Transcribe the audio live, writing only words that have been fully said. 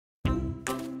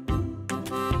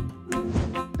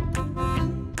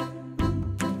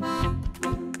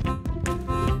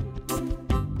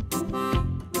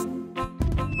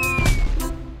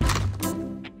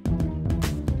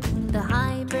The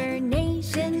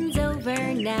hibernation's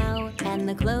over now, and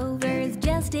the clover's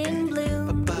just in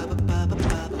bloom.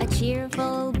 A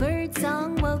cheerful bird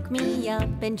song woke me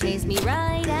up and chased me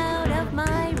right out of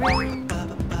my room.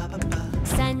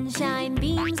 Sunshine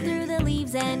beams through the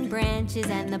leaves and branches,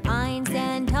 and the pines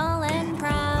stand tall and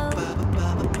proud.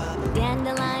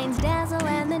 Dandelions dazzle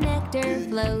and the nectar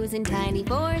flows, and tiny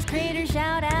forest critters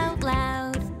shout out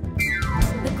loud.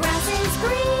 The grass is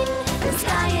green, the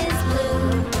sky is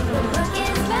blue, the brook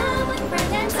is bound with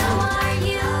friends, and so are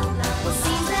you. We'll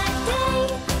seize that day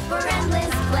for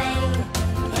endless play.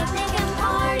 Picnic and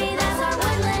party, that's our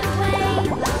woodland way.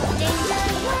 Danger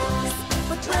lurks,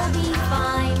 but we'll be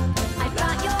fine. I've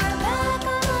got your back,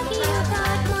 I'm lucky you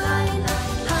got mine.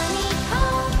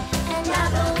 Honeycomb and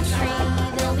apple tree,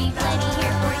 there'll be plenty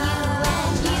here for you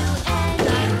and you and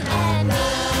you and me.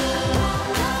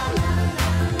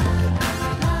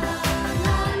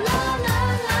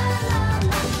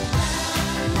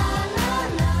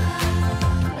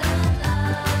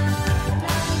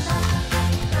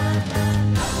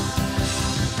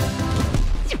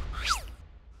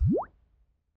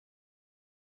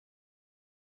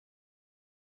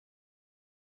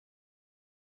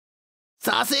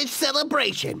 Sausage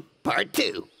Celebration, Part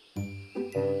 2.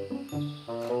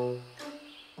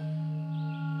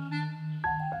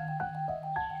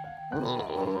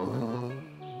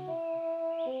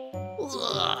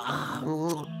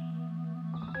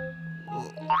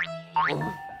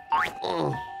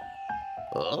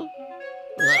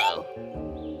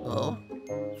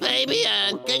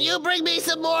 Fabian, can you bring me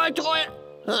some more toy?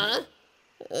 Huh?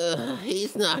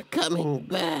 He's not coming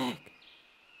back.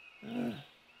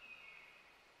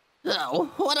 Oh,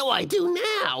 what do I do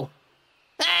now?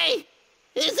 Hey,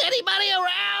 is anybody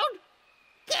around?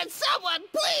 Can someone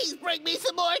please bring me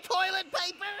some more toilet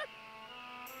paper?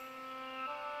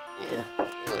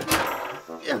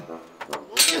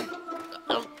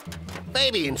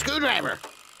 Fabian, screwdriver.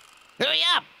 Hurry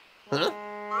up. Huh?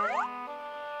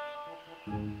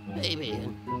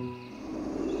 Fabian.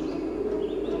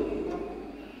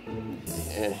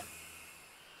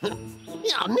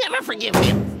 I'll never forgive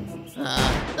him.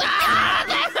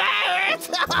 That hurts!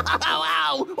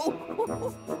 Ow!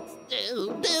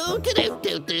 Do.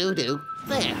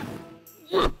 There.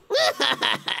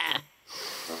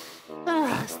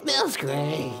 Smells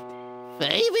great.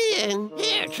 Fabian,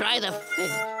 here, try the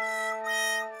fish.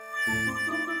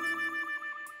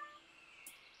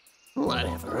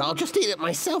 Whatever, I'll just eat it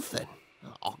myself then.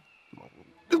 Oh.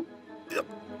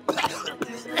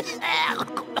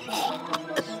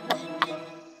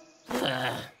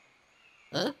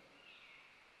 Huh?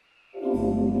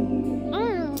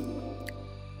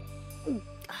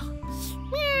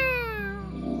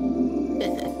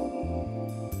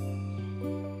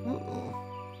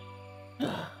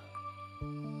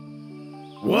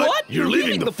 What? You're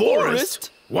leaving the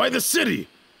forest? Why the city?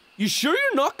 You sure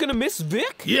you're not gonna miss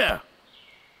Vic? Yeah.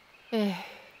 These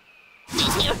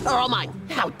here are all mine.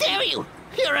 How dare you?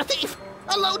 You're a thief!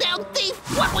 A low-down thief!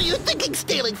 What were you thinking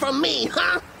stealing from me,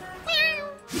 huh?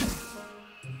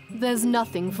 There's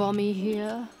nothing for me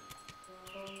here.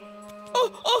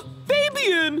 Oh,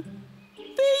 Fabian!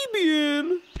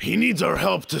 Fabian! He needs our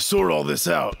help to sort all this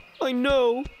out. I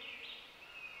know.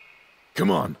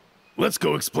 Come on, let's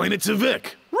go explain it to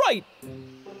Vic. Right!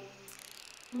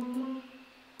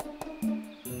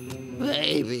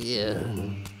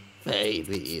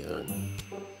 Fabian.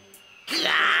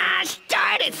 Gosh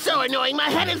darn, it's so annoying. My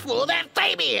head is full of that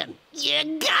Fabian.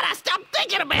 You gotta stop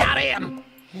thinking about him.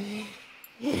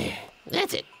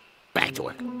 That's it. Back to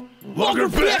work. Longer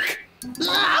Vic!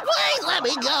 Please let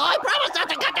me go. I promise not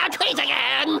to cut down trees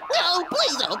again. Oh,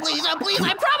 please.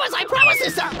 I promise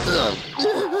this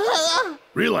time.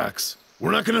 Relax.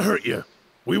 We're not gonna hurt you.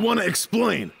 We want to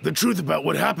explain the truth about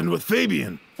what happened with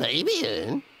Fabian.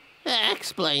 Fabian?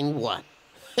 Explain what?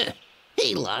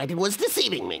 He lied and was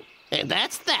deceiving me. And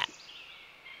that's that.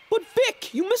 But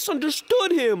Vic, you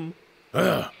misunderstood him.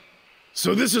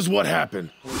 So this is what happened.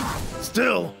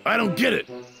 Still, I don't get it.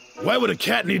 Why would a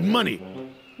cat need money?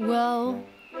 Well,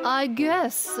 I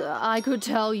guess I could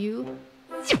tell you.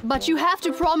 But you have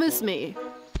to promise me.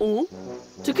 Oh?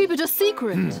 To keep it a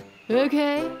secret,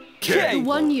 okay? Okay. The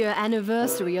 1-year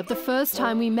anniversary of the first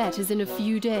time we met is in a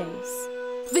few days.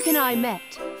 Vic and I met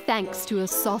thanks to a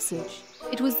sausage.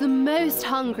 It was the most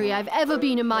hungry I've ever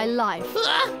been in my life.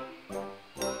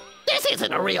 This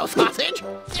isn't a real sausage.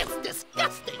 It's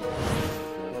disgusting.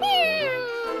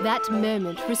 That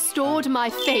moment restored my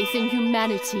faith in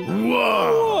humanity.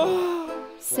 Whoa!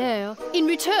 So, in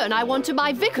return, I want to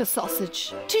buy Vicar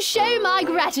sausage to show my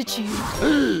gratitude.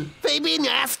 Fabian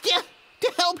asked you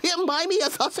to help him buy me a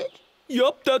sausage?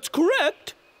 Yup, that's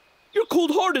correct. You're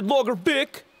cold-hearted, Logger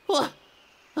Vic. What?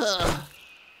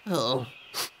 No.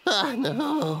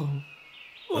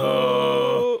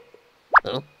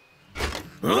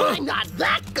 I'm not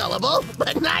that gullible,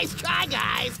 but nice try,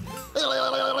 guys.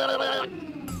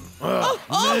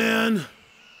 Man,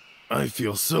 I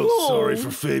feel so sorry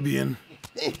for Fabian.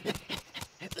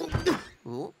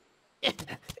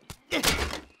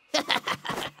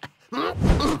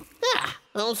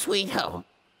 Oh, sweet home.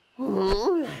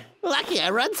 Lucky I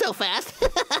run so fast.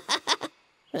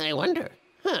 I wonder,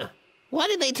 why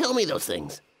did they tell me those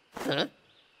things?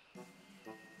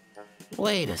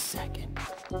 Wait a second.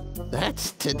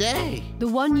 That's today. The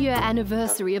 1-year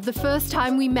anniversary of the first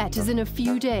time we met is in a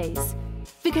few days.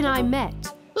 Vic and I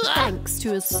met, thanks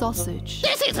to a sausage.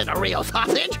 This isn't a real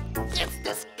sausage. It's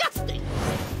disgusting.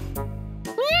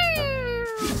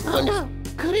 Oh no,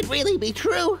 could it really be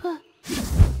true?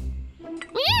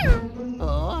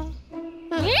 Oh.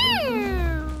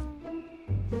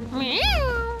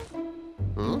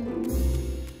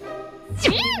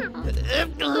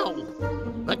 No.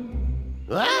 But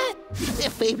what?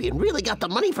 If Fabian really got the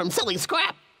money from selling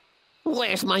scrap,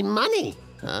 where's my money?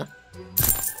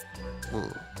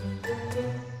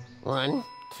 1,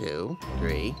 2,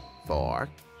 3, 4.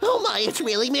 Oh my, it's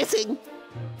really missing.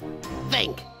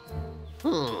 Think.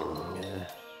 Oh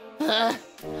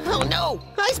no,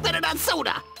 I spent it on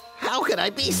soda. How could I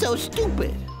be so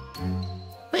stupid?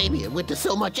 Fabian went to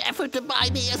so much effort to buy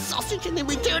me a sausage, and in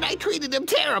return I treated him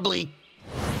terribly.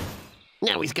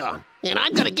 Now he's gone, and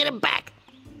I'm gonna get him back.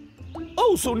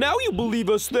 Oh, so now you believe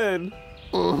us then?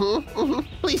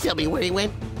 Please tell me where he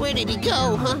went. Where did he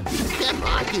go, huh? Come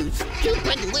on, you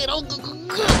stupid little...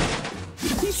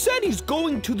 He said he's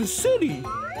going to the city.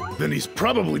 Then he's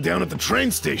probably down at the train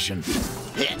station.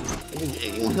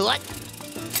 What?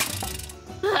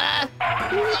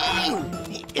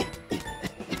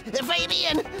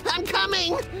 Fabian, I'm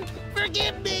coming!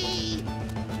 Forgive me!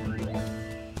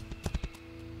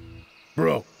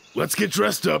 Bro, let's get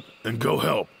dressed up and go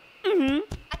help.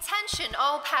 Attention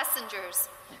all passengers.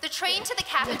 The train to the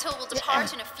capital will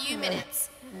depart in a few minutes.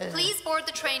 Please board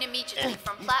the train immediately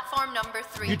from platform number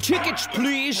 3. Your tickets,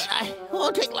 please. I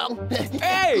won't take long.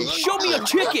 Hey, show me a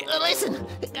ticket. Listen,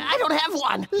 I don't have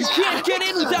one. You can't get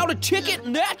in without a ticket,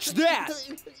 and that's that.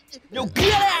 Now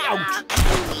get out!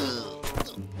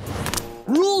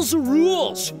 Rules are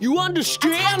rules. You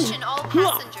understand? Attention all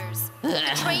passengers.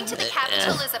 The train to the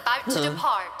capital is about to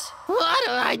depart. What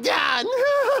have I done?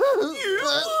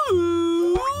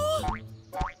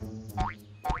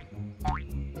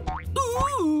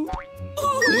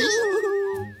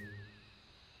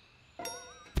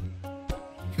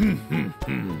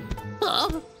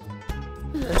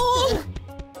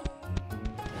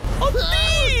 A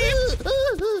thief!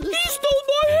 He stole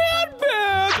my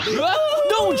handbag!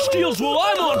 No one steals while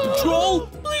I'm on patrol!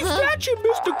 Please catch him,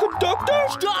 Mr. Conductor!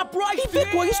 Stop right there!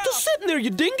 Vic, why are you still sitting there, you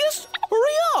dingus?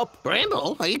 Hurry up!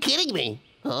 Bramble, are you kidding me?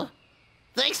 Huh?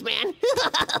 Thanks, man.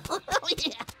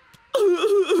 Yeah.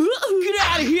 Get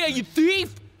out of here, you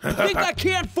thief! Think I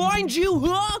can't find you,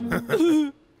 huh?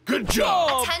 Good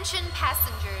job! Attention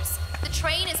passengers. The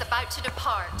train is about to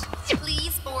depart.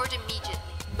 Please board immediately.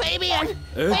 Fabian!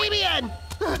 Fabian!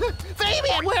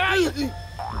 Fabian, where are you?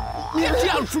 Get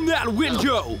down from that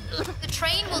window! The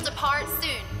train will depart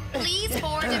soon. Please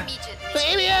board immediately.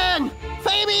 Fabian!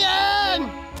 Fabian!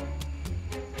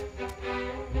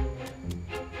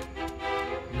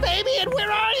 Fabian,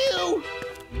 where are you?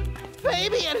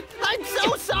 Fabian, I'm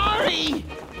so sorry!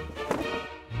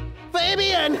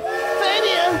 Fabian!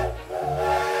 Fabian!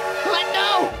 What?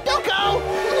 No! Don't go!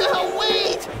 No,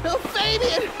 wait! Oh,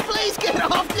 Fabian! Please get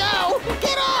off! No!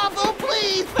 Get off! Oh,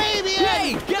 please! Fabian!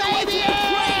 Hey, get away from the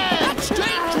train! That's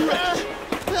dangerous!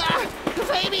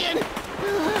 Fabian!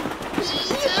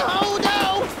 Oh,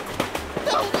 no!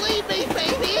 Don't leave me,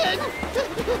 Fabian!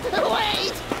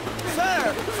 Wait!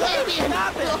 Sir! Fabian!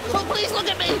 Stop it! Oh, please look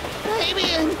at me!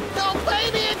 Fabian! No,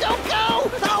 Fabian, don't go!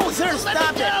 No, sir,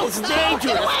 stop it! It's dangerous!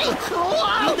 Get away!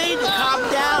 You need to calm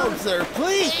down, sir.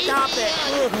 Please stop it.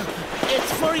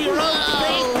 It's for your own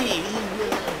safety.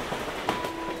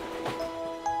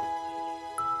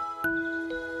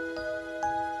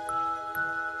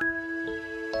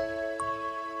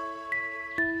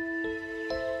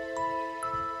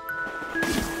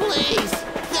 Please,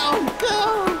 don't go!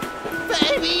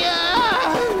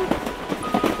 Fabian!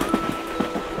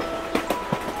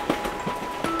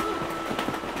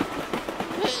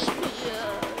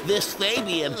 Fabian! This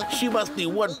Fabian, she must be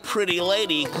one pretty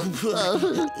lady.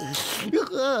 Huh?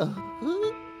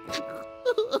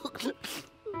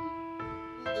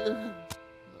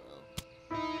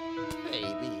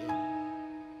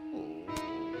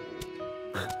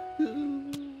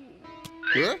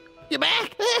 You're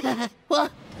back? What?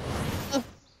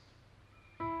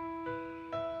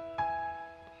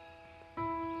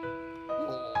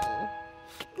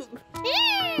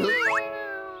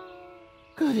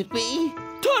 Could it be?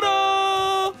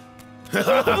 Ta-da!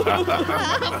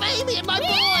 Baby, my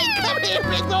boy! Come here,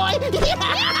 big boy!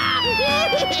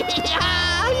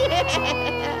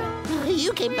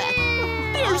 You came back.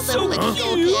 They're so little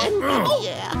cute. European.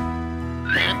 Yeah.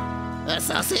 Huh? A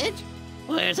sausage?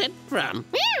 Where's it from?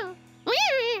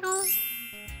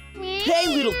 Hey,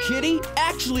 little kitty.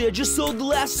 Actually, I just sold the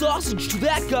last sausage to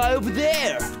that guy over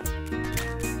there.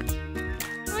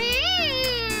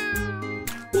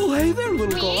 Well, hey there,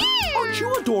 little guy. Aren't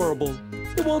you adorable?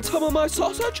 You want some of my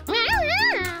sausage?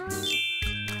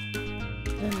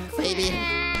 Baby.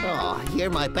 Oh, you're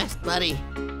my best buddy.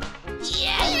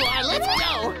 Yeah, you are. Let's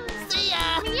go. See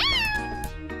ya.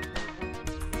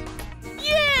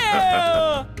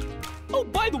 Yeah! Oh,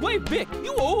 by the way, Vic,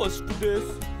 you owe us for this.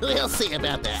 We'll see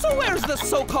about that. So where's the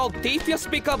so-called thief you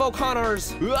speak of,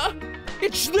 O'Connors? Huh?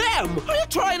 It's them! Are you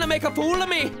trying to make a fool of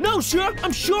me? No, sir,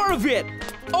 I'm sure of it.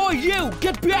 Oh, you,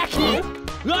 get back here!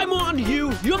 I'm on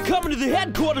you. You're coming to the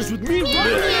headquarters with me right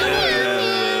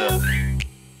now.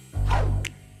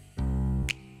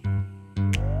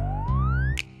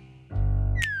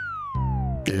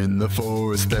 In the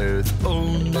forest there's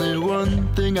only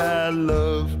one thing I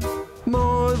love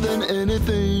more than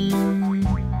anything.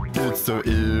 It's so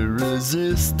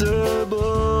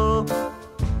irresistible.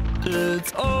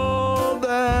 It's all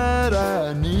that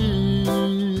I need.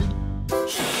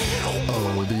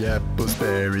 Oh, the apples,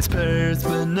 berries, pears,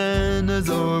 bananas,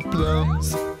 or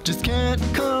plums just can't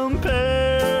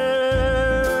compare.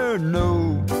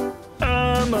 No,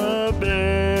 I'm a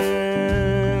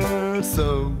bear,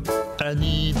 so I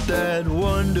need that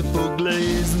wonderful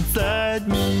glaze inside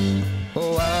me.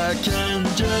 Oh, I can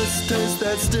just taste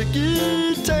that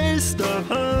sticky taste of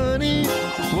honey,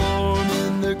 warm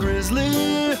in the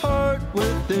grizzly heart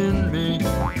within me.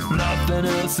 Nothing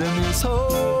else in this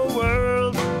whole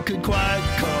world could quite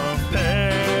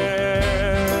compare.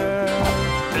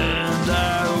 And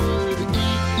I would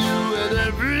eat you at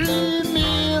every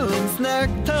meal and snack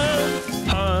time.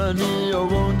 Honey, oh,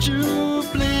 won't you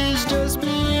please just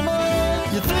be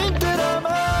mine? You think that I'm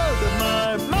out of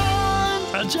my mind?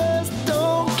 I just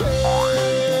don't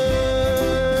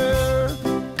care,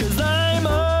 'cause I'm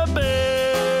a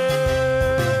bear.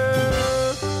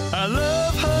 I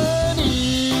love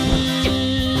honey.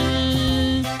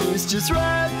 It's just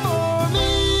right for me.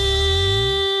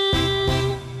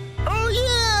 Oh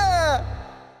yeah!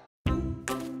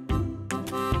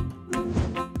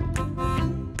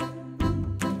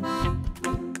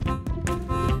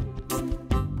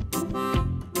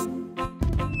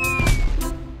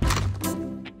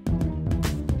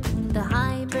 The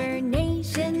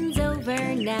hibernation's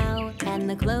over now, and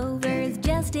the clover's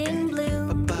just in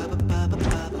bloom.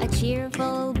 A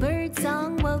cheerful bird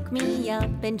song woke me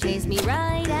up and chased me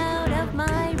right out of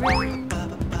my room.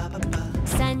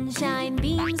 Sunshine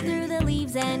beams through the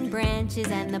leaves and branches,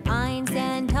 and the pines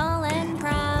stand tall and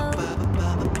proud.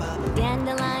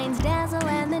 Dandelions dazzle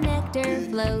and the nectar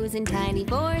flows, and tiny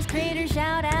forest critters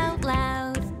shout out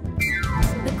loud.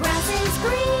 The grass is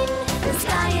green, the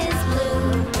sky is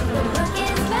blue, the brook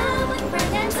is babbling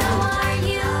friend, and so are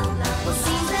you. We'll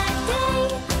seize that day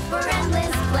for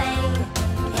endless play,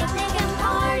 picnic and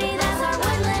party, that's our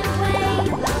woodland way.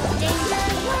 Danger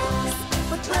lurks,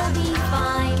 but we'll be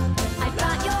fine. I've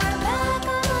got your back,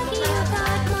 I'm lucky you've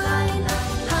got mine.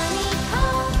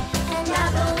 Honeycomb and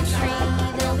apple tree,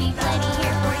 there'll be plenty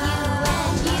here for you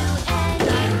and you and you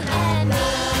and me.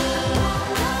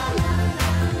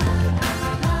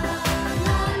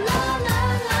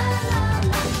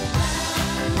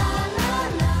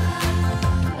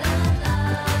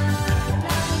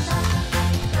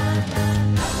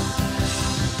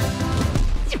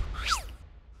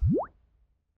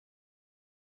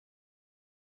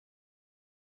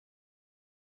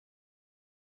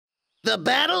 The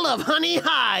Battle of Honey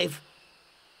Hive.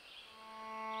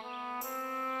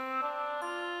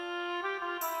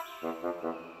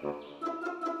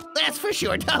 That's for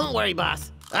sure. Don't worry,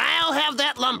 boss. I'll have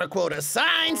that lumber quota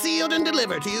signed, sealed, and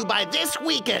delivered to you by this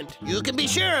weekend. You can be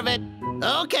sure of it.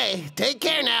 Okay, take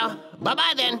care now.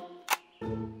 Bye-bye then.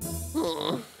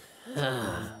 Oh,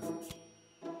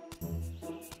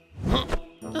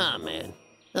 man.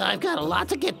 I've got a lot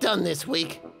to get done this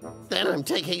week. Then I'm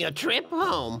taking a trip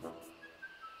home.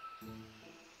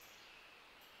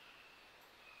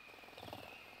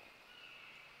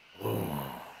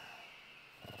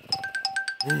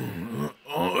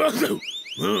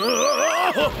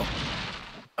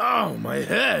 Oh, my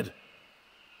head.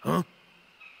 Huh?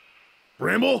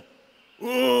 Bramble?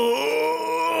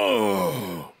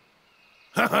 Oh!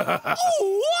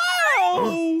 Oh, wow!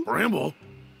 Huh? Bramble?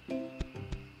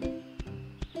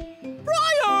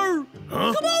 Briar!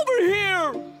 Huh? Come over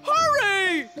here!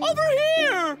 Hurry! Over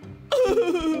here!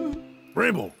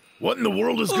 Bramble, what in the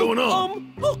world is going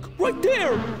on? Look, right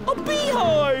there! A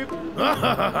beehive!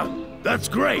 That's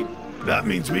great. That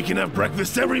means we can have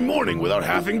breakfast every morning without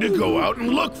having to go out and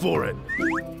look for it.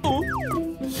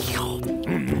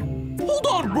 Hold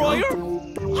on, Briar!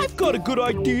 I've got a good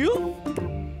idea.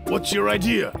 What's your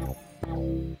idea?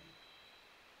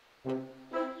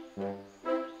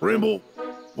 Bramble,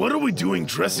 what are we doing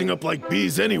dressing up like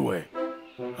bees anyway?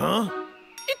 Huh?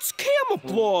 It's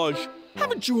camouflage.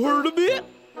 Haven't you heard of it?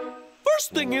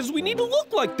 First thing is we need to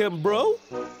look like them, bro.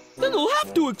 Then they'll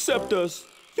have to accept us.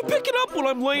 You pick it up when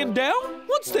I'm laying down?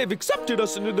 Once they've accepted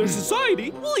us into their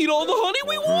society, we'll eat all the honey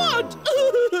we want.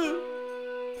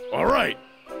 All right,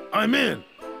 I'm in.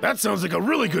 That sounds like a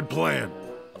really good plan.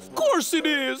 Of course it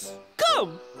is.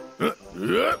 Come. Buzz,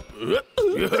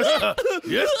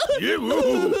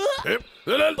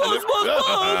 Buzz,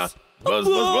 buzz. Buzz,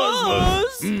 buzz,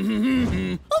 buzz.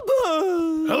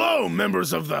 Hello,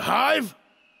 members of the hive.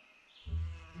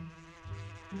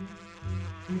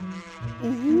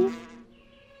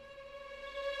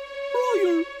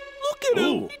 Briar, look at him.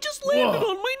 Ooh. He just landed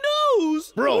Whoa. on my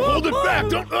nose. Bro, hold it back.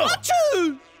 Don't.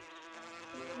 Achoo!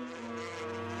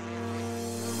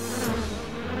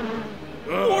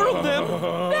 More of them.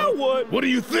 Now what? What do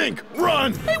you think?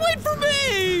 Run! Hey, wait for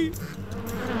me!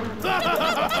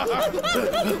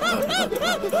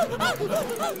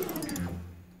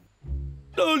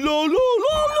 No, no, no, no,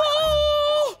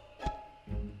 no!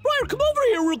 Briar, come over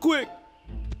here real quick.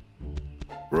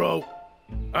 Bro,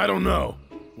 I don't know.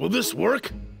 Will this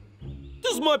work?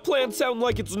 Does my plan sound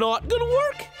like it's not gonna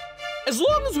work? As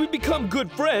long as we become good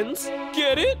friends,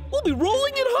 get it? We'll be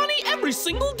rolling in honey every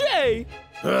single day.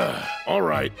 All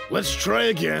right, let's try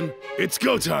again. It's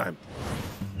go time.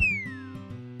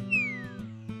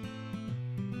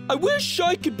 I wish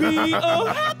I could be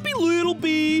a happy little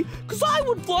bee, 'cause I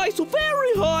would fly so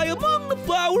very high among the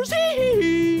flowers. Hee hee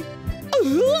hee.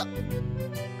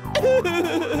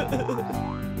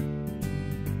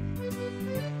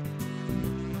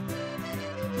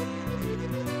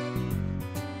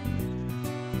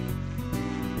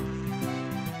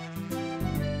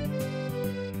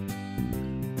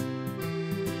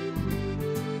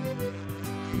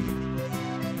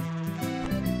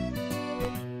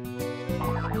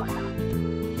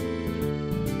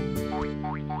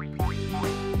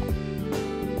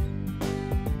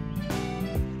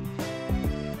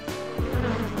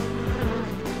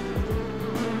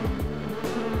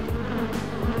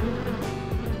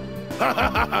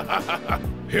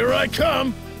 Here I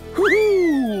come!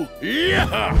 Woohoo!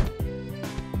 Yeah!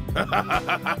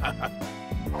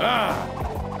 Ah!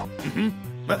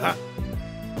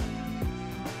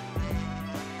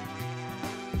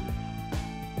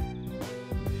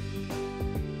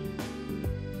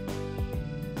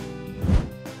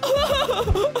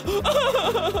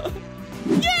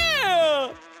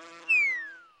 Yeah!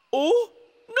 Oh,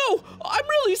 no, I'm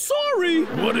really sorry.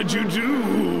 What did you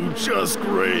do? Just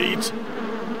great.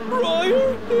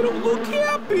 Briar, they don't look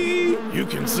happy. You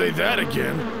can say that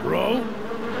again, bro.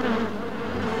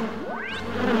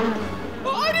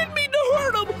 Oh, I didn't mean to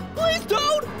hurt them. Please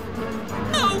don't.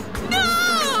 No,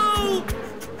 no!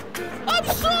 I'm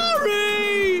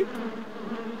sorry.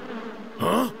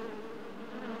 Huh?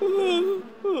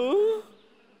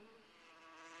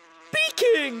 Bee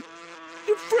King,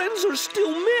 your friends are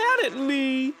still mad at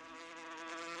me.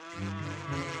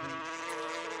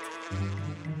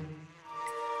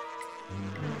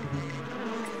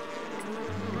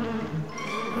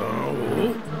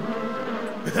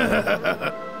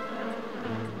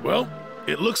 Well,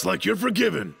 it looks like you're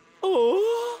forgiven.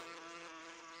 Oh.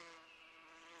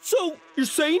 So, you're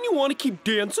saying you want to keep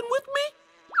dancing with me?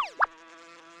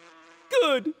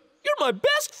 Good. You're my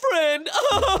best friend.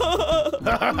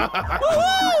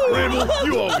 Randall,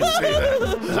 you always say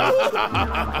that.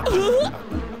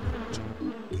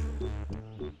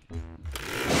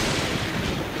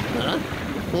 Huh?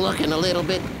 Looking a little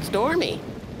bit stormy.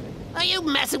 Are you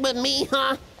messing with me,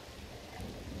 huh?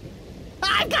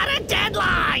 I've got a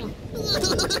deadline!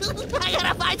 I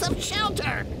gotta find some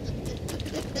shelter!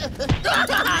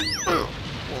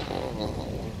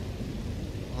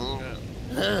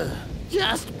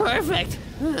 Just perfect.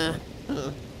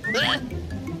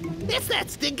 It's that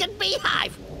stinking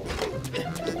beehive.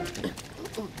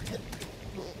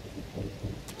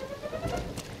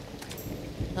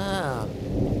 Oh.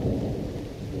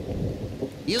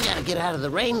 You gotta get out of the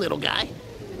rain, little guy.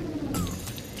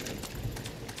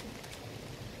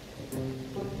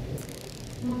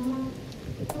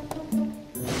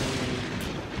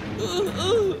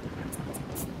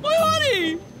 My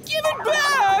honey! Give it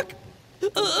back!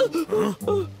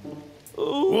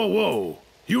 Whoa, whoa.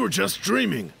 You were just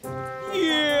dreaming.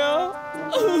 Yeah.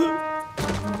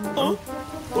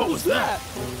 What was that?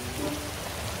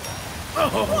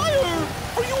 Oh, Fire!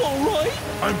 Are you all right?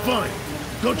 I'm fine.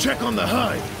 Go check on the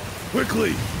hive.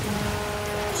 Quickly.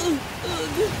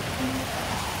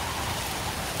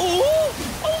 Oh!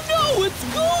 Oh no! It's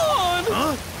gone!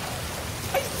 Huh?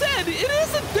 I said it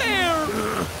isn't there!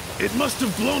 It must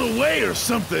have blown away or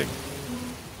something.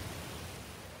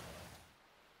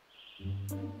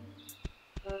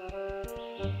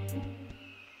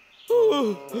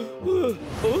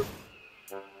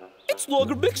 It's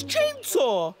Logger Vic's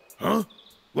chainsaw! Huh?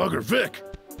 Logger Vic?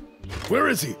 Where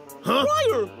is he? Huh?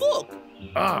 Fire! Look!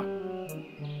 Ah.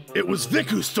 It was Vic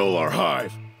who stole our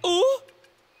hive.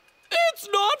 It's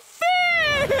not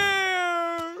fair!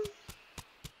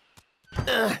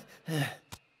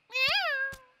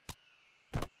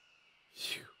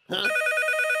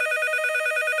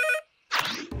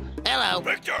 Hello.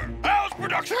 Victor, how's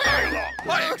production going along?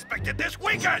 I expected this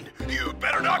weekend. You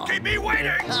better not keep me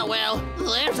waiting. Oh, well,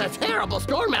 there's a terrible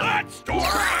storm out. That storm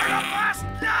hit up last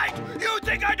night. You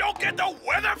think I don't get the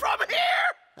weather from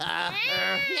here?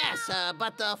 Yes,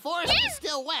 but the forest is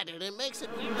still wet and it makes it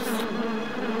weird.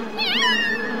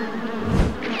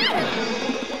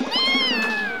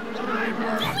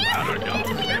 I don't know.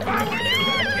 If I were you,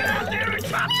 I'd get out there and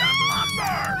chop some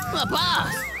lumber.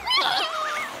 Boss!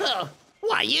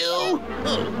 Why, you?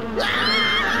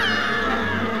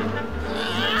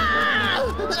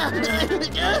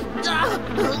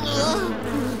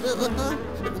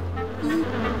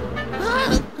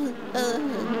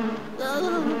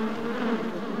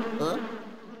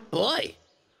 Boy.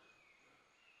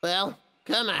 Well,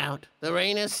 come out. The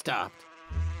rain has stopped.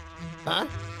 Huh?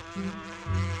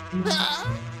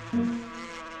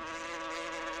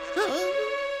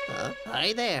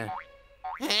 Hi there.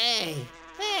 Hey,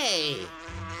 hey.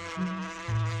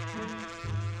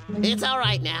 It's all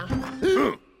right now.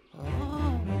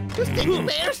 The sticky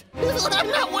bears? I'm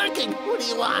not working. What do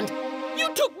you want?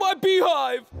 You took my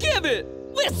beehive! Give it!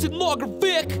 Listen, Logger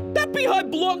Vic! That beehive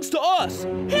belongs to us!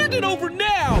 Hand it over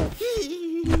now!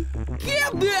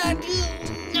 Give it!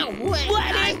 No way!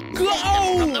 Let it go!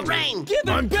 From the rain! Give it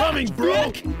I'm back, coming,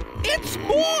 bro! Vic. It's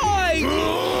mine!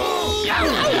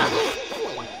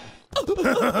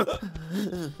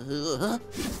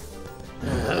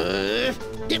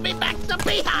 Give me back the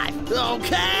beehive,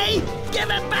 okay? Give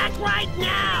it back right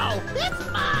now! It's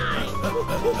mine!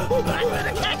 I'm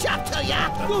gonna catch up to ya!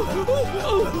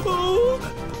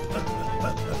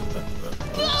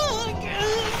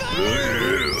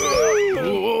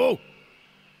 Whoa.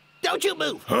 Don't you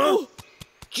move! Huh?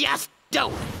 Just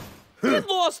don't! Get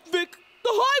lost, Vic!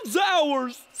 The hive's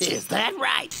ours! Is that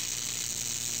right?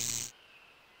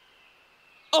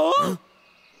 Huh?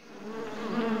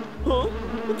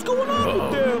 What's going on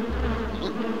with them?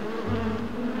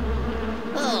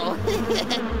 Oh.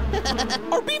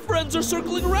 Our bee friends are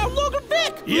circling around Logger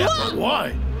Vic! Yeah, but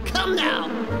why? Come now!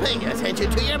 Pay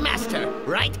attention to your master,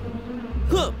 right?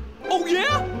 Huh. Oh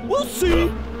yeah? We'll see!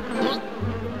 Huh?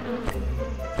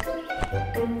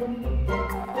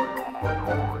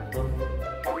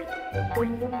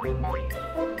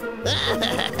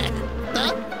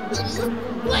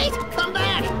 Wait! Come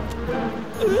back!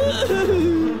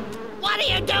 What are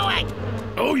you doing?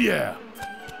 Oh, yeah.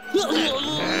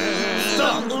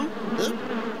 Stop!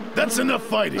 That's enough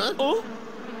fighting.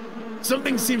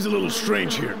 Something seems a little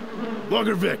strange here.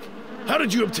 Logger Vic, how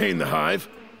did you obtain the hive?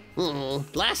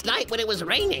 Last night when it was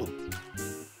raining.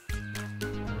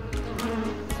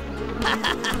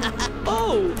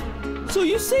 Oh, so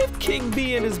you saved King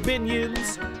Bee and his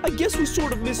minions. I guess we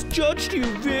sort of misjudged you,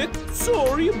 Vic.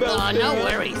 Sorry about that. No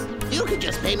worries. You could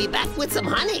just pay me back with some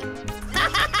honey.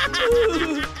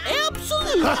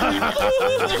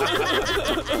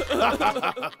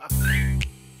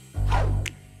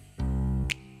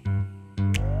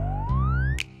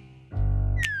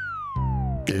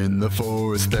 In the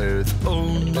forest there's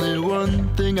only one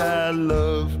thing I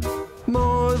love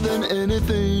more than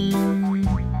anything.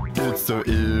 It's so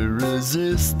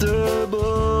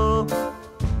irresistible.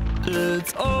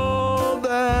 It's all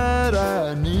that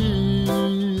I need.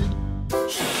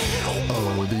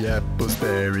 Oh, the apple Apples,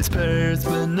 berries, pears,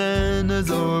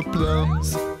 bananas, or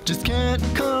plums. Just can't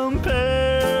compare.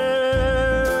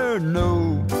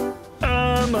 No,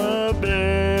 I'm a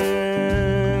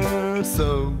bear.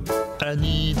 So I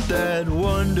need that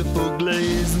wonderful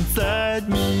glaze inside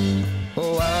me.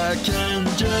 Oh, I can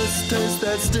just taste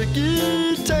that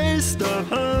sticky taste of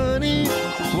honey,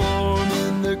 warm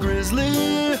in the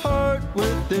grizzly heart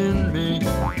within me.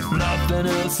 Nothing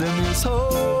else in this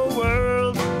whole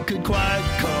world could quite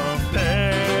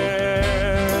compare.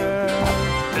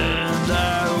 And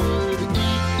I would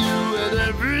eat you at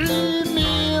every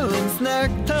meal and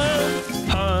snack time.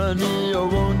 Honey, oh,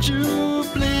 won't you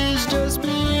please just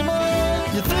be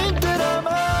mine? You think that I'm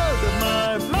out of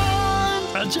my mind?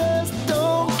 I just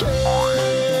don't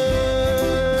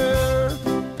care,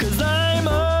 'cause I'm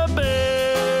a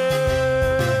bear.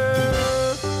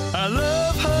 I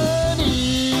love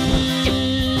honey,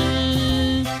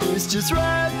 it's just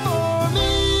right for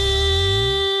me.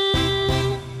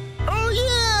 Oh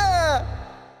yeah!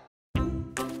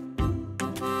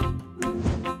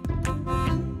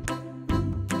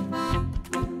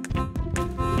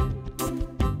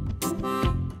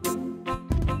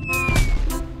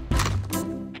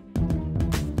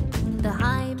 The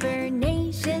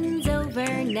hibernation's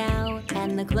over now,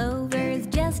 and the clover's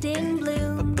just in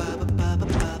bloom.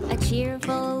 A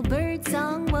cheerful bird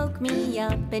song woke me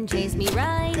up and chased me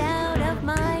right out of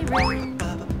my room.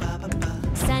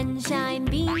 Sunshine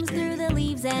beams through the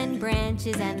leaves and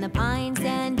branches, and the pines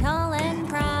stand tall and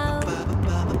proud.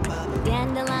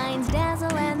 Dandelions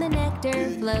dazzle and the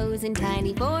nectar flows, and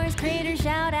tiny forest critters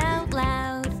shout out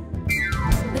loud.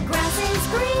 The grass is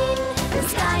green, the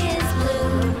sky is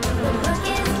blue, the brook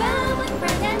is bound with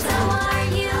friend, and so are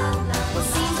you. We'll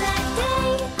seize that day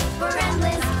for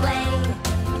endless play,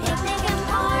 picnic and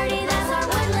party, that's our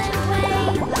woodland way.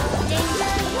 In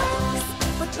good looks,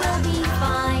 which will be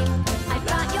fine. I've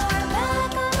got your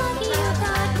back, I'm lucky you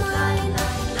got mine.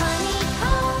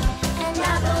 Honeycomb and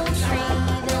apple tree,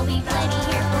 there'll be plenty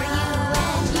here for you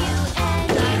and you and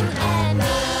you and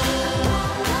me.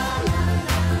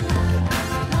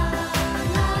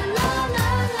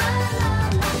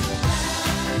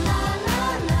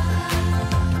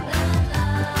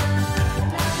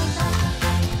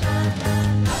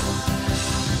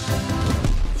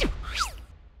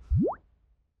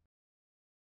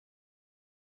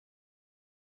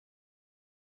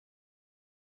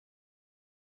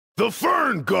 The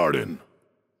Fern Garden!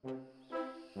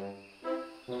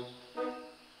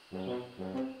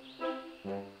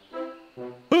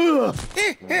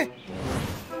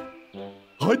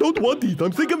 I don't want it.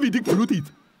 I'm sick of eating fruities.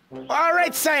 All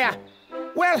right, sire.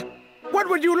 Well, what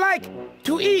would you like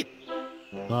to eat?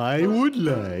 I would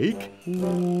like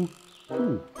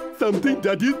something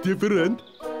that is different.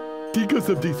 Think of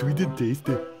something sweet and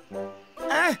tasty.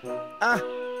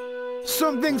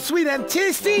 Something sweet and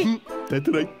tasty? That's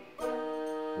right.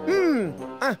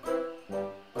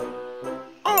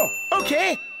 Oh,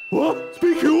 okay. What?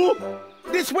 Speak you?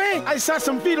 This way, I saw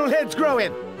some beetle heads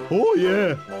growing. Oh,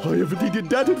 yeah. I haven't eaten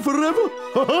that in forever.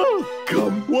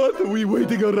 Come, what are we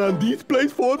waiting around this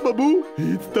place for, Babu?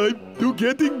 It's time to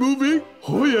getting moving.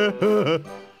 Oh, yeah.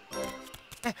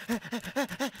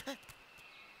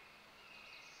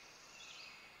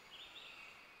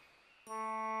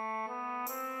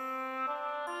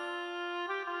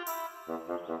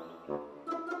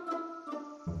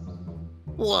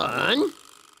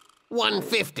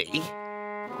 $1.50,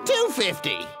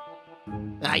 $2.50.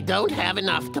 I don't have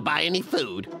enough to buy any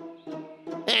food.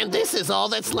 And this is all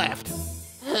that's left.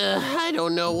 I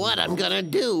don't know what I'm gonna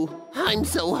do. I'm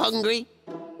so hungry.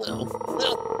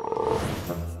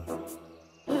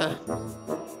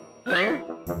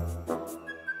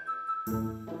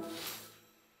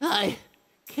 I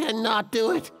cannot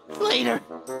do it. Later.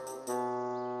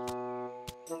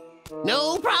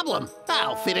 No problem.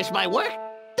 I'll finish my work,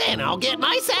 then I'll get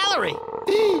my salary.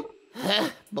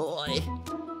 Boy.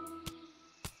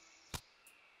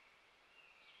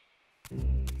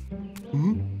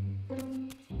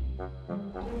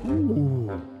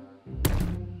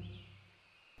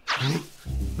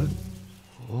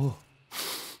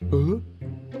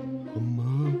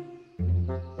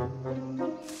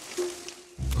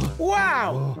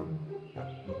 Wow!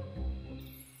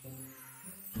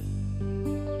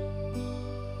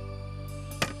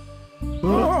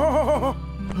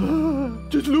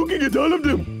 Just looking at all of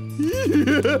them.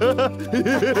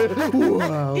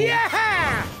 Wow.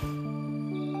 Yeah!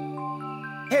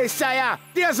 Hey, sire,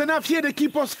 there's enough here to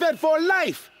keep us fed for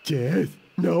life. Yes,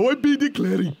 now I'll be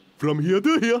declaring, from here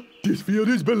to here, this field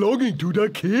is belonging to the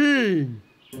king.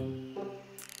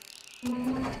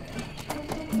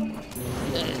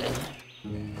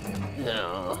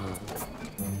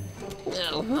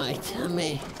 Oh, my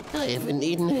tummy. I haven't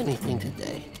eaten anything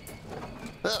today.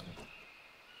 Oh.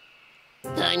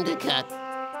 Time to cut.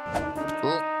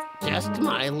 Just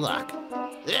my luck.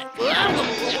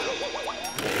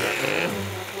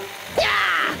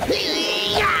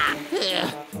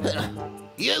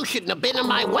 You shouldn't have been in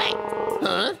my way.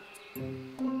 Huh?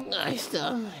 My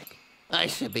stomach. I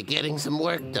should be getting some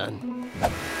work done. Oh,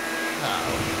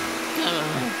 come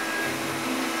on.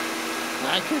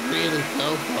 I could really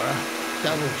go for a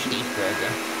double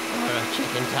cheeseburger or a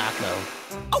chicken taco.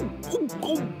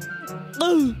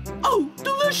 Oh,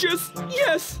 delicious!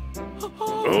 Yes!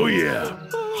 Oh, yeah.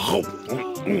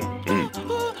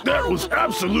 That was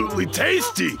absolutely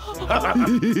tasty!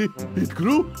 It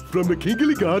grew from the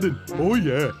kingly garden. Oh,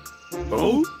 yeah.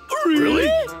 Oh?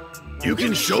 Really? You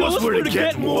can show us where to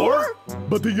get more?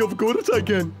 But of course I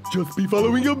can. Just be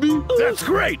following of me. That's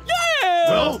great! Yeah!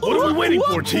 Well, what are we waiting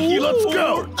for, Tiki? Let's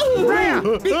go! Rhea,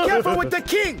 be careful with the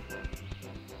king!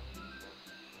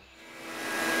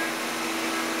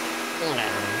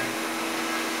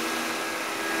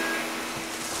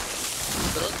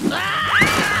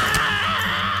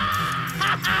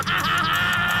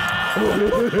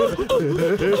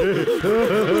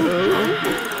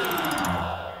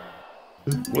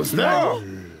 What's that?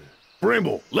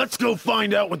 Bramble, let's go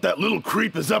find out what that little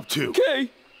creep is up to. Okay.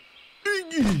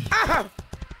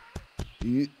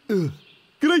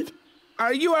 Great.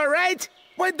 Are you alright?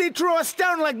 Why'd they throw us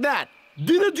down like that?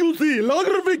 Didn't you see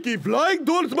Lager Vicky flying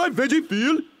towards my veggie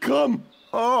field? Come.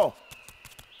 Oh.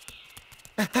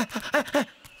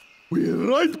 We're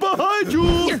right behind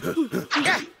you.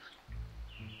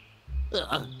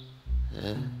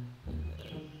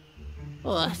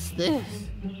 What's this?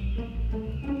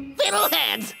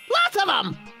 Fiddleheads! Lots of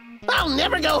them! I'll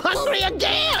never go hungry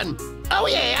again! Oh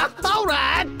yeah, all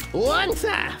right. Once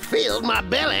I fill my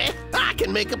belly, I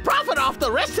can make a profit off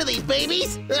the rest of these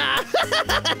babies. Huh?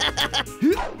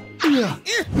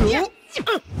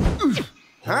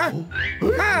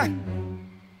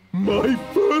 My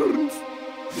ferns!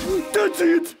 That's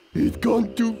it! It's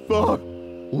gone too far.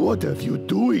 What are you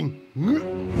doing?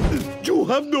 You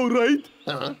have no right.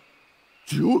 Huh?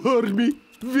 You heard me,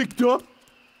 Victor.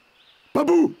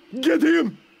 Babu, get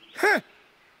him! Ha!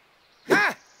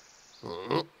 Ha!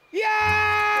 Yeah!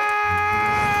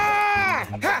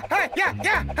 Ha! Ha! Yeah!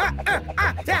 Yeah! Ha!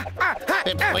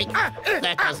 Yeah! Wait,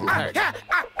 that doesn't hurt.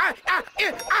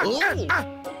 Ooh.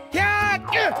 Yeah!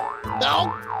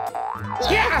 No!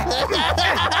 Yeah!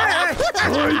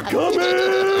 I'm coming!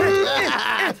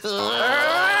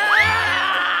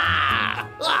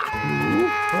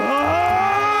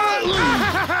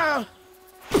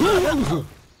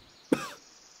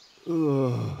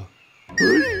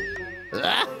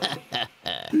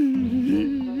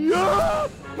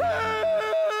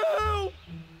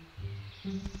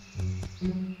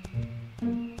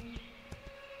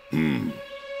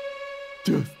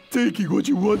 Just taking what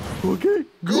you want, okay?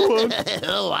 Go on.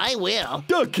 Oh, I will.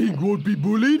 The king won't be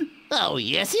bullied. Oh,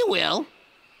 yes, he will.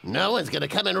 No one's gonna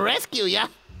come and rescue ya.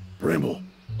 Bramble,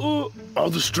 I'll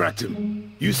distract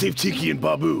him. You save Tiki and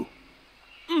Babu.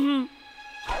 Mm-hmm.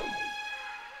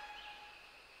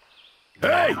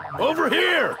 Hey, over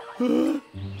here!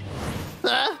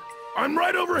 Huh? I'm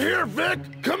right over here,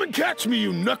 Vic! Come and catch me,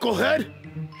 you knucklehead!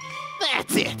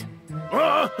 That's it.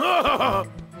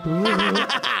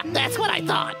 That's what I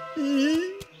thought.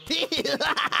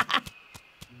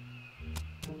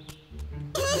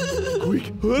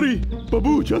 Quick, hurry!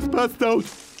 Babu just passed out.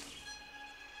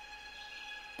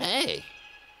 Hey,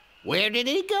 where did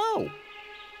he go?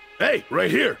 Hey, right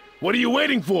here! What are you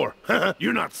waiting for?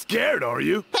 You're not scared, are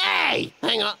you? Hey!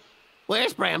 Hang on.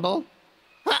 Where's Bramble?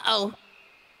 Uh-oh.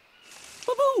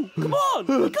 Babu, come on,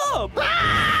 wake up!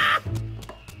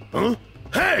 Huh?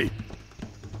 Hey!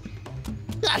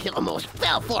 I almost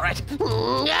fell for it.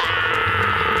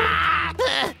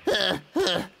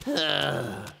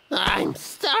 I'm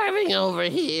starving over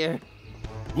here.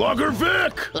 Logger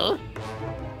Vic! Huh?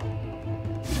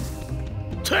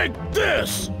 Take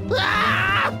this!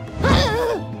 Ah!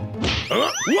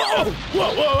 Whoa!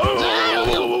 Whoa! Whoa!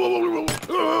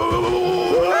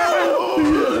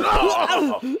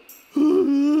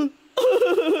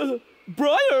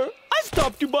 Briar, I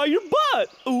stopped you by your butt.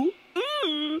 Ooh.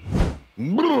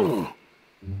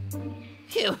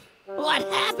 Phew, what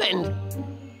happened?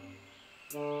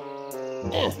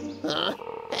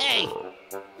 Hey!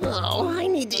 Oh, I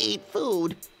need to eat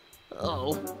food.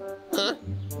 Oh, huh?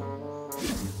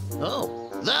 Oh,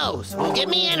 those will give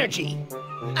me energy.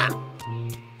 Huh?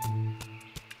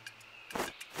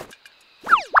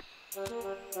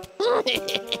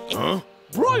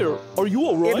 Briar, are you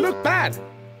all right? It looked bad.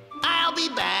 I'll be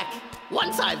back.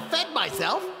 once I've fed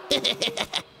myself.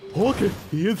 Okay,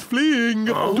 he is fleeing.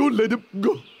 Don't let him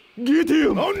go. Get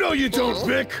him. Oh, no, you don't,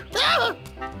 Vic.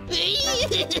 Vic!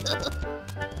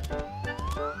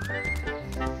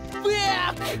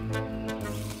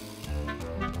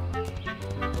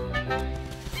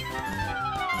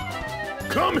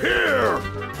 Come here.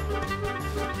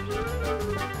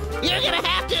 You're gonna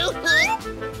have to.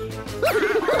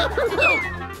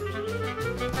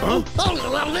 Huh?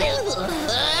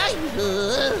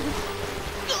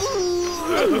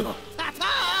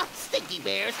 Stinky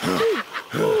bears.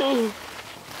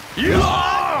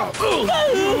 Yeah!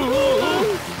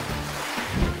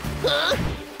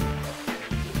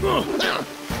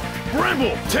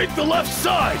 Bramble, take the left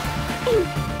side.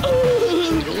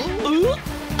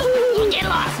 Get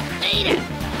lost. Eat it.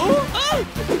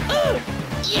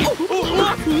 Yeah.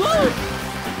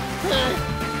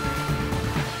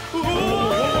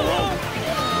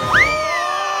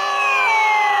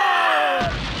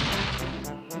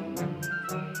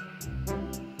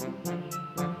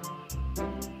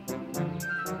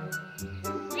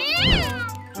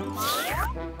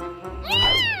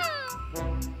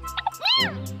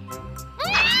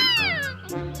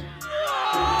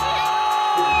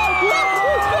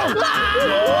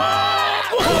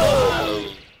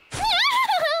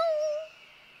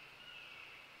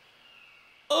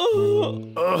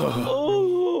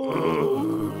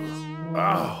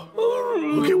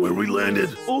 Look at where we landed.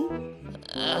 I'm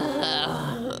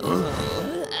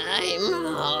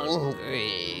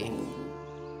hungry.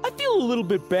 I feel a little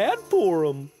bit bad for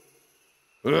him.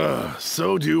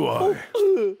 So do I.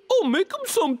 I'll make him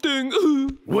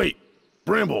something. Wait,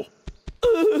 Bramble.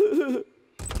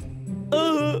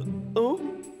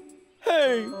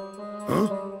 Hey. Huh?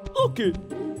 Look it.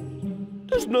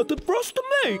 There's nothing for us to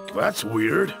make. That's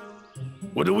weird.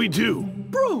 What do we do?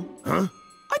 Bro. Huh?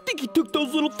 I think he took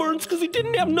those little ferns because he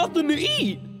didn't have nothing to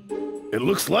eat. It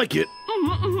looks like it.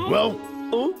 Well,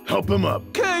 help him up.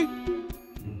 Okay.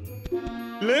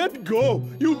 Let go.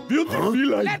 You filthy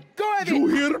feline. Let go of You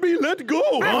it. hear me? Let go.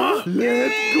 Huh?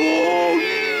 Let go.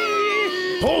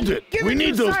 Hold it. Give We it to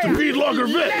need those to Sire. feed Logger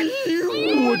Vic.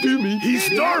 What do you mean? He's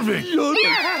starving. Shut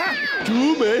up.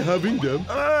 Too may having them.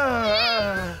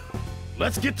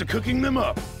 Let's get to cooking them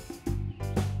up.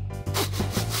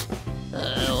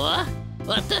 What?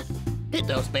 What the? Did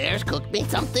those bears cook me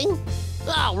something?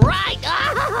 All right.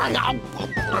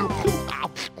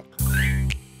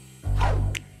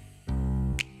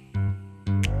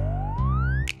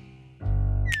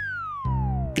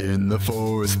 In the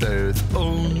forest there's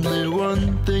only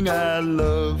one thing I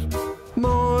love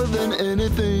more than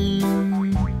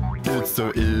anything. It's so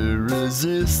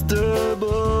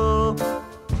irresistible.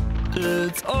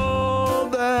 It's all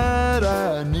that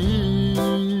I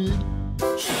need.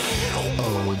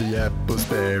 Oh, the apples,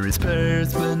 berries,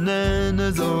 pears,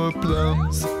 bananas, or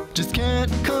plums just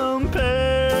can't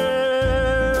compare.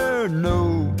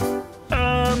 No,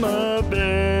 I'm a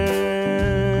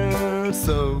bear,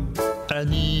 so I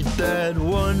need that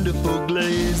wonderful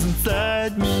glaze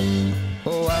inside me.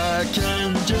 Oh, I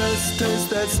can just taste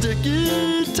that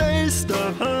sticky taste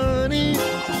of honey,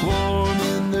 warm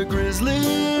in the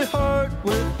grizzly heart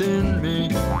within me.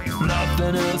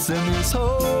 Nothing else in this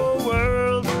whole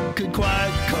world could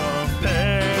quite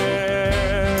compare.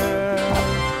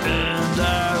 And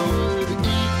I would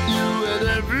eat you at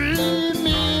every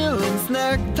meal and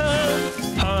snack time.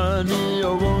 Honey,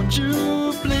 oh, won't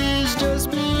you please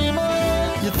just be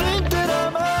mine? You think that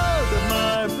I'm out of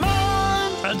my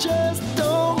mind? I just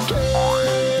don't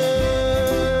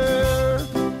care,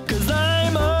 'cause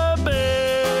I'm a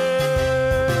bear.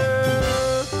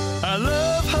 I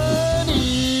love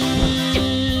honey.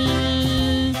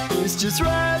 It's just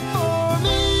right for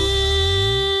me.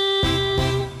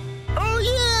 Oh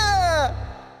yeah!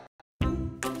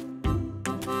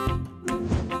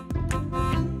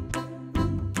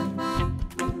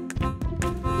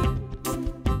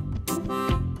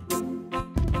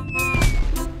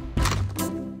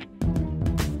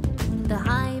 The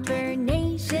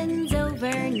hibernation's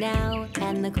over now,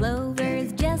 and the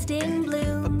clover's just in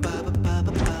bloom.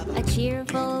 A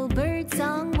cheerful bird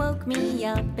song woke me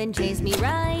up and chased me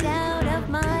right out of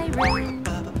my room.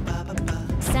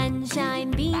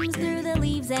 Sunshine beams through the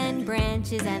leaves and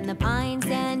branches, and the pines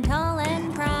stand tall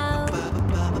and proud.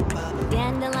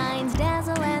 Dandelions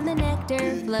dazzle and the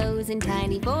nectar flows, and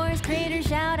tiny forest critters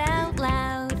shout out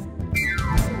loud.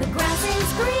 The grass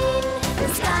is green, the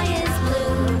sky is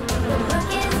blue, the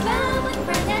brook is bound,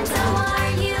 friend, and so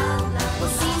are you.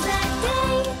 We'll seize that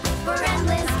day for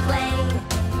endless play,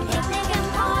 picnic and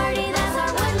party, that's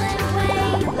our woodland way.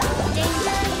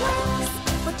 Danger lurks,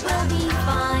 but we'll be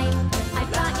fine.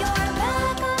 I've got your back.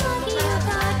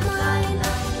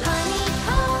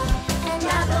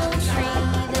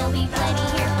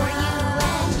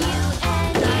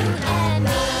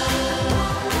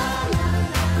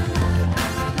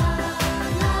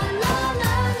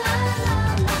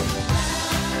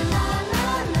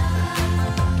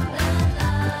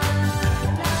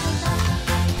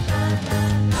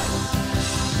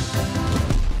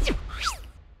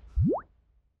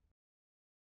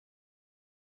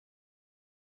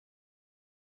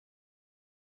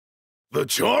 The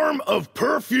charm of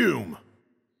perfume.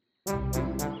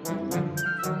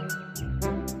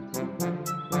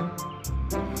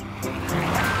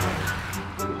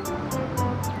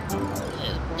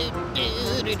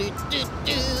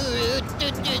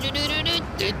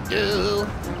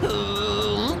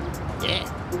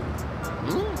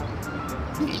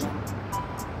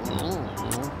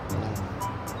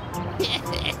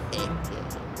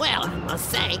 Well, I must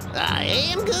say, I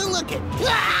am good looking.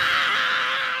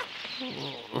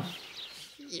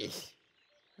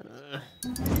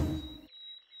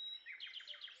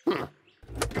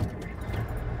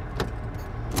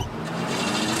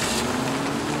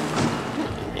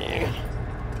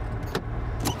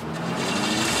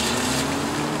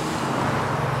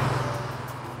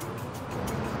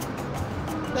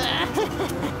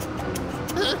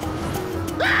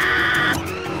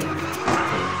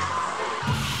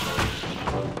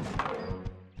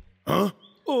 Huh?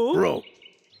 Oh? Bro,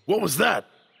 what was that?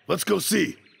 Let's go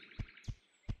see.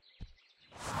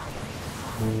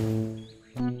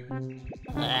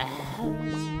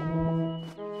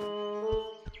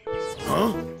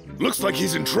 Huh? Looks like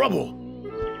he's in trouble.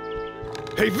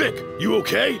 Hey, Vic, you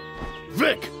okay?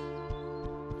 Vic!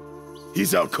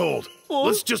 He's out cold. Oh?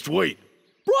 Let's just wait.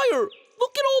 Briar,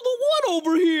 look at all the wood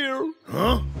over here.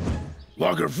 Huh?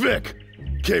 Logger Vic.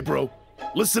 Okay, bro.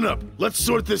 Listen up. Let's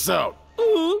sort this out.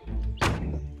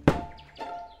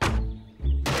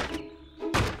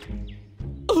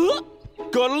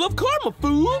 Gotta love karma,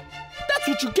 fool. That's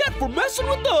what you get for messing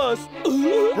with us.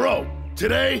 Bro,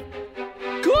 today...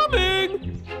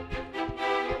 Coming!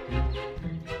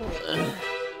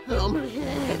 Oh, my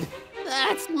head.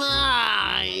 That's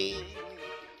mine.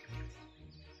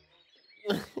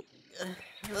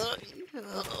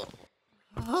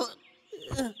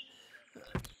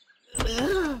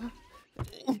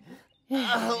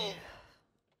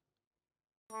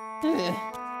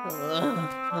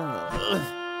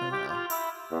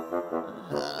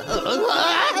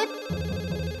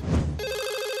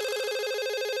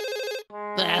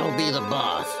 That'll be the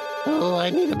boss. Oh, I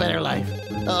need a better life.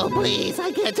 Oh, please,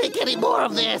 I can't take any more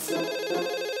of this.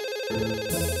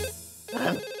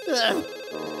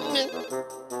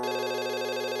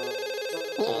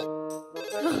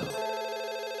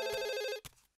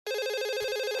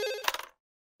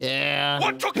 Yeah.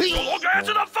 What took you so long to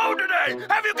answer the phone today?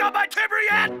 Have you got my timber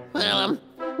yet? Well,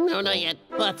 no, not yet.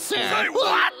 But, sir... Say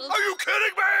what? Are you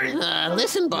kidding me?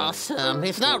 Listen, boss,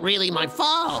 it's not really my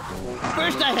fault.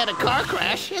 First I had a car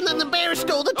crash, and then the bear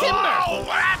stole the timber. Oh,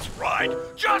 that's right.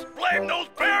 Just blame those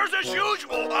bears as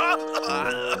usual, huh?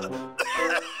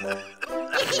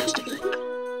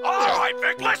 All right,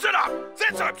 Vic, listen up.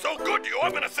 Since I'm so good to you,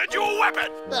 I'm gonna send you a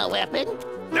weapon. A weapon?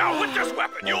 Now, with this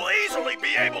weapon, you'll easily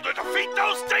be able to defeat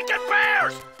those stinking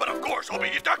bears. But of course, I'll be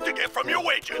deducting it from your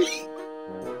wages.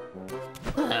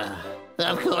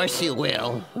 Of course you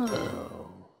will.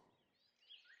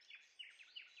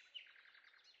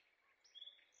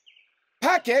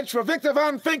 Package for Victor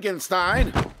von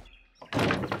Finkenstein.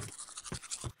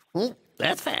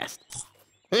 That's fast.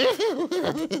 This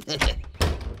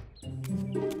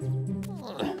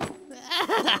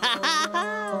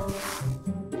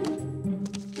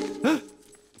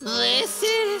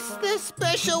is the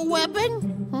special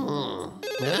weapon? Huh?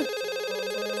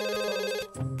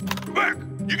 Vic,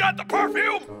 you got the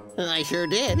perfume? I sure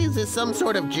did. Is this some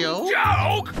sort of joke? Joke?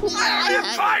 I don't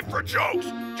have time for jokes.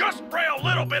 Just spray a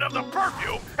little bit of the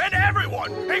perfume, and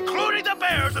everyone, including the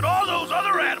bears and all those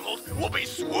other animals, will be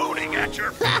swooning at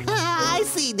your feet. I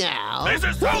see now. This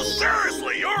is so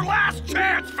seriously your last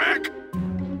chance, Vic.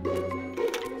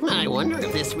 I wonder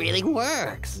if this really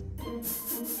works.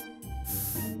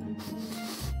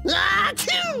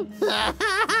 Achoo!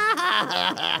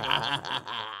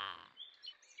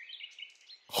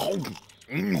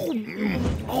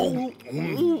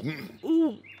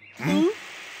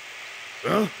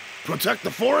 Huh? Protect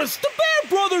the forest? The Bear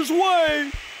Brothers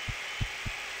way!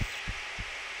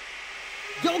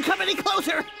 Don't come any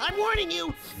closer! I'm warning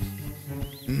you!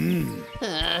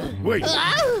 Wait.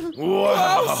 Wow,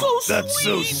 Oh, so that's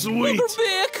so sweet. Brother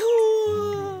Vic.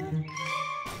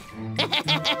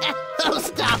 Oh,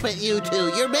 stop it, you two.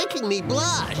 You're making me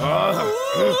blush.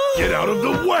 Get out of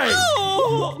the way!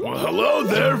 Well, hello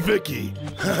there, Vicky.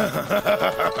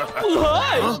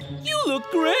 Hi, you look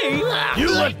great. You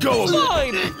let go of me.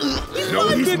 Mine. No,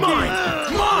 he's Vicky. mine.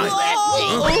 Mine.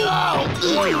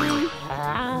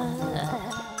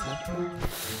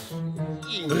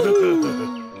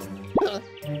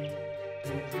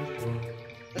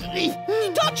 He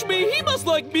touched me. He must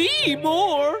like me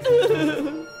more.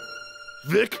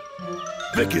 Vic?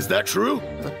 Vic, is that true?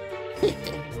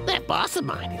 That boss of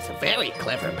mine is a very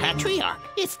clever patriarch.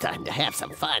 It's time to have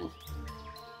some fun.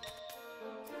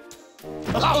 Hey,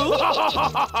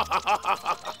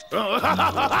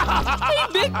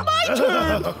 Vic, my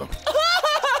turn!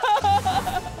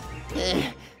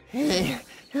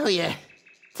 Oh, yeah.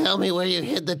 Tell me where you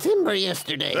hid the timber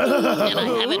yesterday. Can I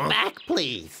have it back,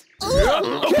 please?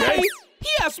 Okay. He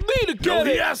asked me to get it. No,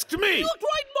 he asked me. He looked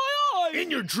right in my eye. In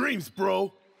your dreams,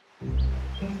 bro.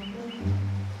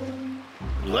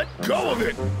 Let go of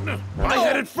it. I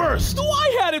had it first. No,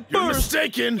 I had it You're first.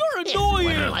 mistaken. You're annoying.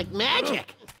 It's like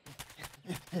magic.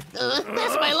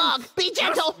 That's my log. Be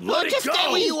gentle. Just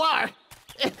stay where you are.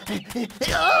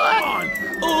 Come on.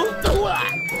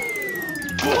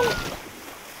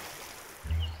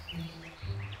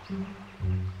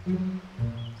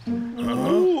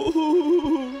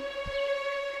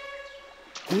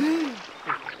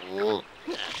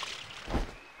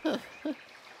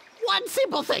 One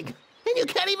simple thing, and you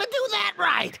can't even do that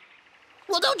right.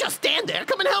 Well, don't just stand there.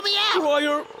 Come and help me out.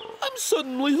 Briar, I'm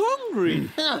suddenly hungry.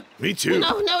 Me too.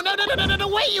 No,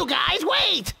 wait, you guys,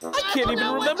 wait. I can't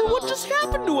even remember what just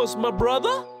happened to us, my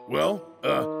brother. Well,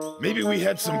 maybe we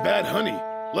had some bad honey.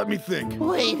 Let me think.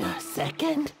 Wait a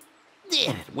second.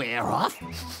 Did it wear off?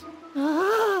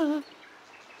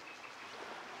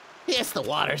 It's the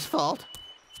water's fault.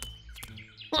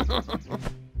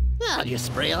 I'll just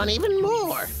spray on even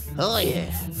more. Oh, yeah.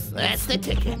 That's the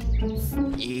ticket.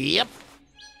 Yep.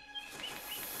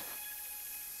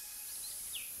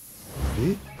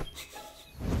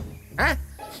 Huh?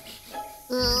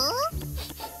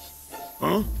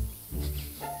 Huh?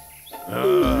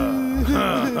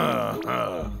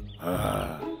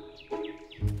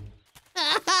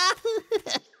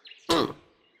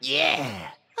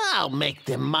 Yeah. I'll make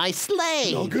them my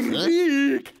slaves.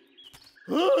 Doggedly.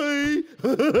 Hi!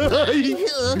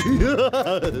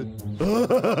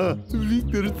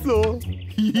 Victor saw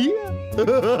here.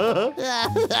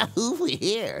 Over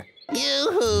here.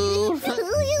 Yoo-hoo.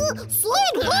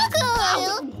 Sweet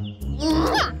welcome!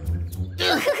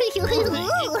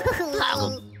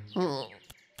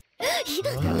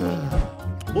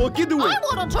 Walk in the way. I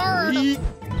want a turn!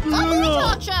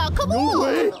 Come No on!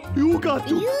 way! You got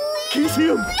to kiss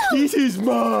him! This is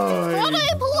mine! Ready,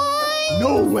 play?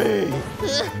 No way!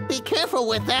 Be careful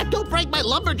with that. Don't break my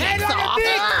lumberjack saw. I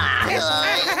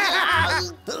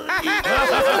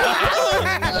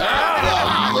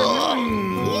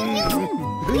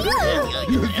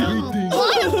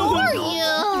adore you!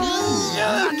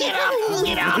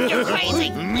 Get off! You're crazy!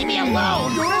 Leave me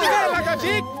alone! Like a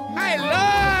pig. I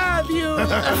love you.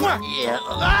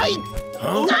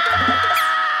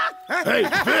 Hey,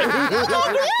 Vic!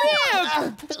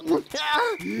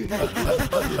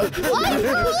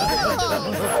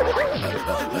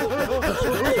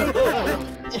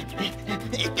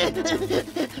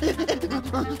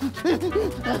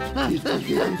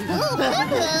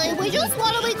 We just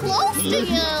want to be close to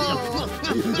you!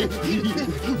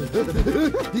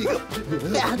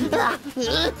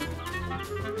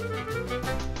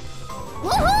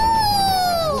 Woohoo!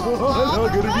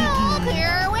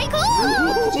 Here we go!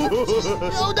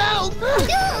 Oh, no!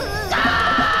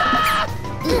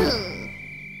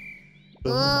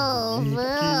 Oh,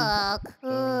 look.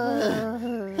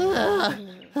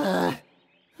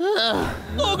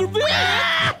 Logger Vic!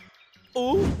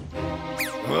 Oh.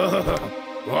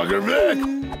 Logger Vic!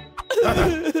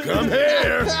 Come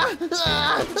here!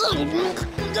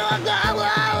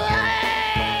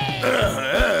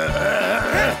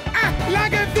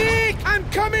 Like a pig. I'm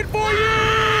coming for you.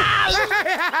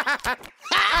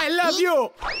 I love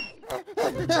you.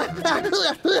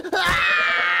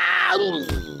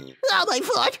 Oh, my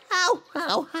foot! Ow!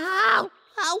 Ow! Ow!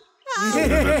 Ow!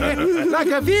 Ow! Like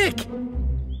a Vic.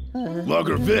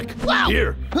 Logger Vic,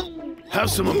 here. Have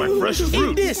some of my fresh Eat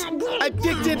fruit. this. I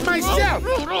picked it myself.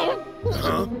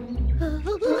 Huh?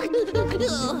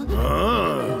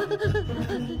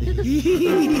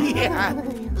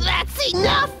 That's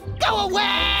enough! Go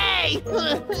away!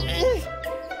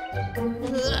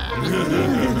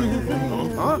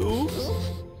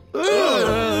 Ooh,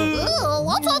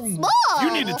 what's that smell? You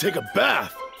need to take a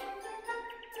bath.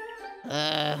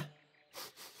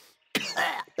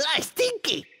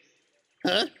 Stinky!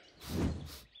 Huh?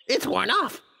 It's worn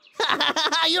off.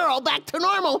 You're all back to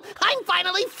normal. I'm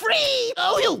finally free!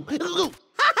 Oh, you!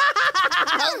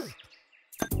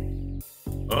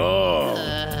 Oh.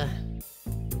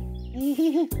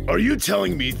 Are you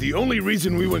telling me the only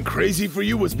reason we went crazy for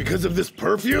you was because of this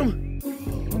perfume?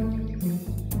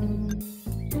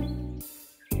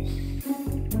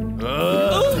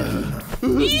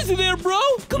 Easy there, bro.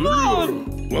 Come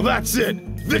on. Well, that's it.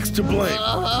 Vic's to blame.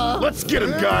 Let's get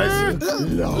him, guys.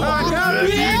 No,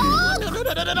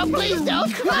 please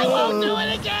don't. I won't do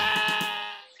it again.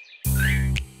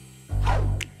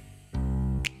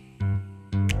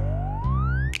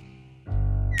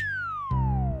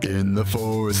 In the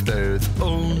forest there's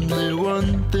only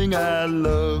one thing I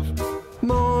love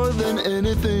more than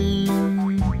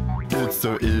anything. It's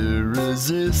so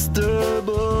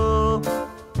irresistible.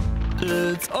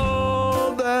 It's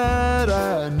all that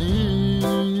I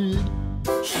need.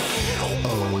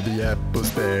 Oh, the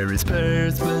apples, berries,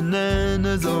 pears,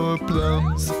 bananas, or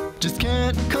plums just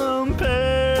can't compare.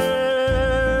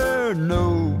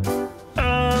 No,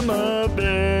 I'm a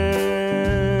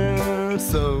bear,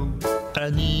 so I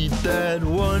need that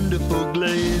wonderful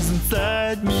glaze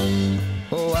inside me.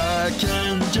 Oh, I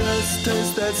can just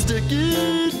taste that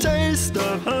sticky taste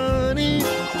of honey,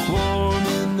 warm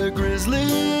in the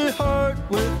grizzly heart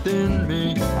within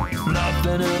me.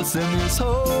 Nothing else in this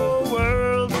whole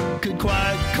world could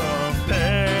quite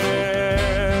compare.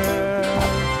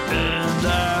 And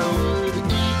I would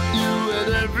eat you at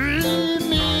every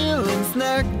meal and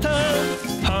snack time.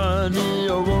 Honey,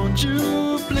 oh, won't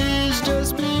you please